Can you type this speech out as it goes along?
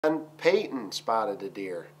And Peyton spotted a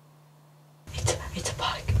deer. It's a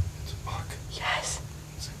buck. It's a buck. Yes.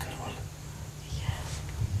 It's a good one. Yes.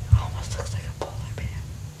 Almost looks like a polar bear.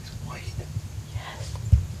 He's white. Yes.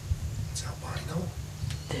 It's albino.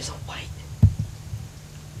 There's a white.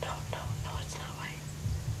 No, it's not white.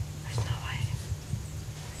 It's not white.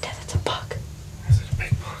 Dad, it's a buck. Is it a big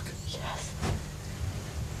buck? Yes.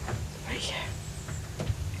 Right here.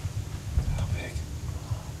 How big?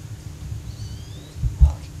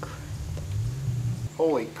 Holy crap.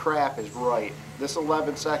 Holy crap is right. This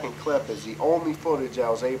 11-second clip is the only footage I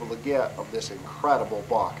was able to get of this incredible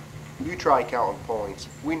buck. You try counting points.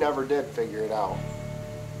 We never did figure it out.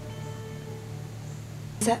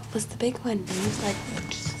 That was the big one. He was like...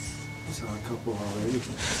 Saw a couple already.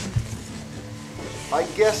 I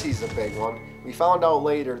guess he's a big one. We found out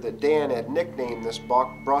later that Dan had nicknamed this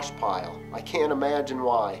buck Brush Pile. I can't imagine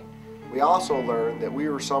why. We also learned that we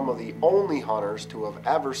were some of the only hunters to have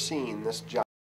ever seen this giant.